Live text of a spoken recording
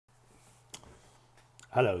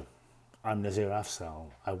Hello, I'm Nazir Afzal.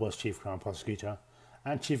 I was Chief Crown Prosecutor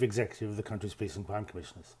and Chief Executive of the country's Police and Crime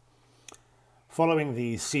Commissioners. Following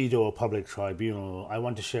the CEDAW Public Tribunal, I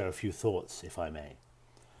want to share a few thoughts, if I may.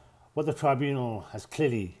 What the Tribunal has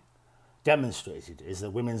clearly demonstrated is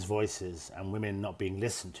that women's voices and women not being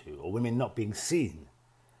listened to, or women not being seen,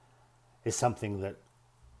 is something that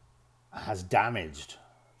has damaged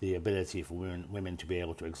the ability for women to be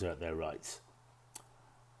able to exert their rights.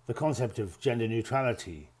 The concept of gender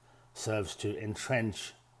neutrality serves to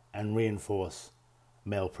entrench and reinforce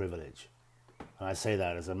male privilege. And I say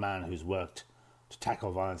that as a man who's worked to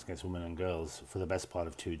tackle violence against women and girls for the best part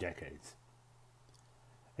of 2 decades.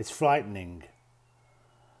 It's frightening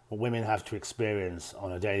what women have to experience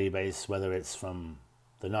on a daily basis, whether it's from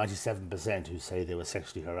the 97% who say they were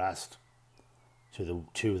sexually harassed, to the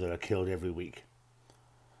 2 that are killed every week,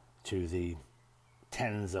 to the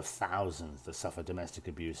tens of thousands that suffer domestic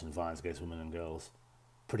abuse and violence against women and girls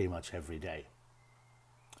pretty much every day.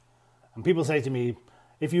 And people say to me,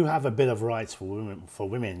 if you have a Bill of Rights for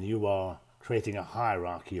women, you are creating a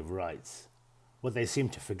hierarchy of rights. What they seem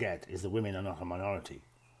to forget is that women are not a minority.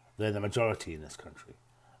 They're the majority in this country.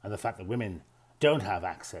 And the fact that women don't have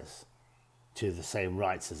access to the same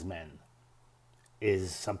rights as men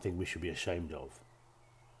is something we should be ashamed of.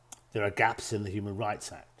 There are gaps in the Human Rights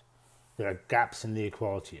Act. There are gaps in the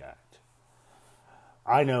Equality Act.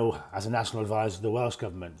 I know, as a national advisor to the Welsh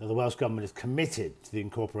Government, that the Welsh Government is committed to the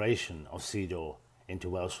incorporation of CEDAW into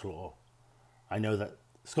Welsh law. I know that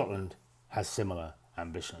Scotland has similar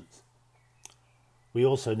ambitions. We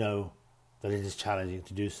also know that it is challenging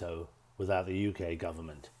to do so without the UK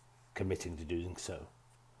Government committing to doing so.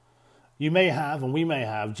 You may have, and we may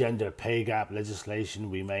have, gender pay gap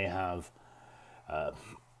legislation. We may have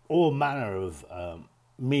all manner of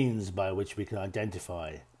means by which we can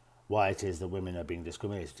identify why it is that women are being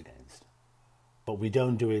discriminated against. But we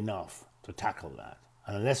don't do enough to tackle that.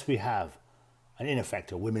 And unless we have, in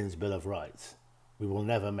effect, a Women's Bill of Rights, we will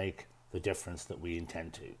never make the difference that we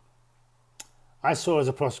intend to. I saw as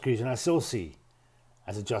a prosecutor, and I still see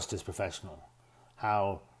as a justice professional,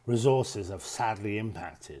 how resources have sadly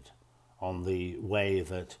impacted on the way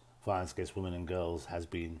that violence against women and girls has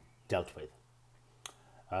been dealt with.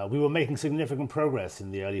 We were making significant progress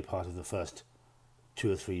in the early part of the first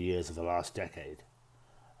 2 or 3 years of the last decade.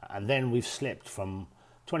 And then we've slipped from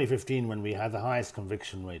 2015, when we had the highest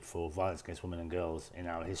conviction rate for violence against women and girls in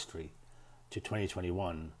our history, to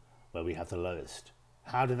 2021, where we have the lowest.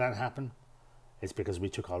 How did that happen? It's because we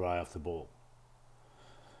took our eye off the ball.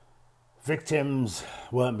 Victims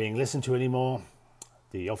weren't being listened to anymore.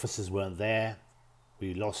 The officers weren't there.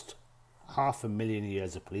 We lost 500,000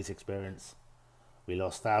 years of police experience. We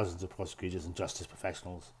lost thousands of prosecutors and justice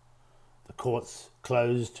professionals. The courts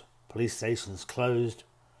closed, police stations closed.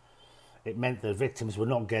 It meant that victims were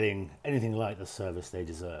not getting anything like the service they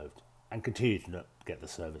deserved, and continue to not get the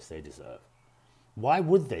service they deserve. Why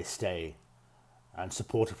would they stay and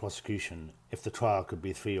support a prosecution if the trial could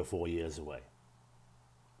be 3 or 4 years away?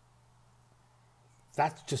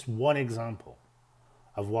 That's just one example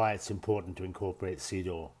of why it's important to incorporate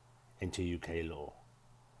CEDAW into UK law,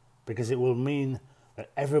 because it will mean that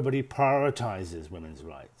everybody prioritises women's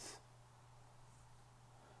rights.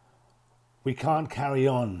 We can't carry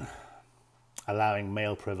on allowing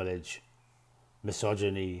male privilege,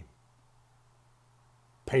 misogyny,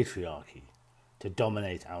 patriarchy to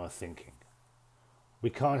dominate our thinking. We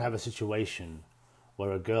can't have a situation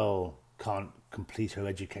where a girl can't complete her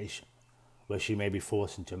education, where she may be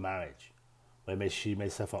forced into marriage, where she may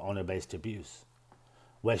suffer honour-based abuse,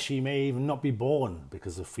 where she may even not be born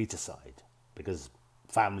because of feticide, because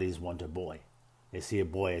families want a boy. They see a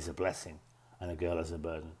boy as a blessing and a girl as a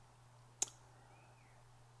burden.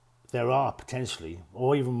 There are potentially,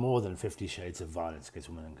 or even more than 50 shades of violence against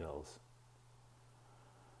women and girls.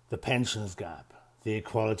 The pensions gap, the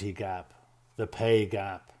equality gap, the pay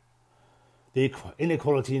gap, the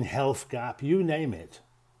inequality in health gap, you name it.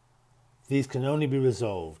 These can only be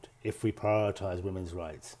resolved if we prioritise women's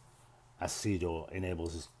rights, as CEDAW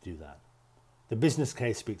enables us to do that. The business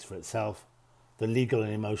case speaks for itself. The legal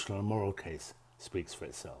and emotional and moral case speaks for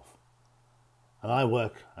itself. And I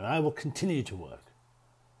work, and I will continue to work,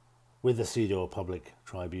 with the CEDAW Public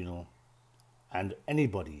Tribunal and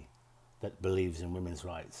anybody that believes in women's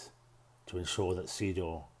rights, to ensure that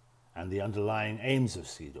CEDAW and the underlying aims of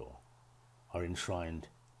CEDAW are enshrined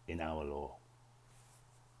in our law.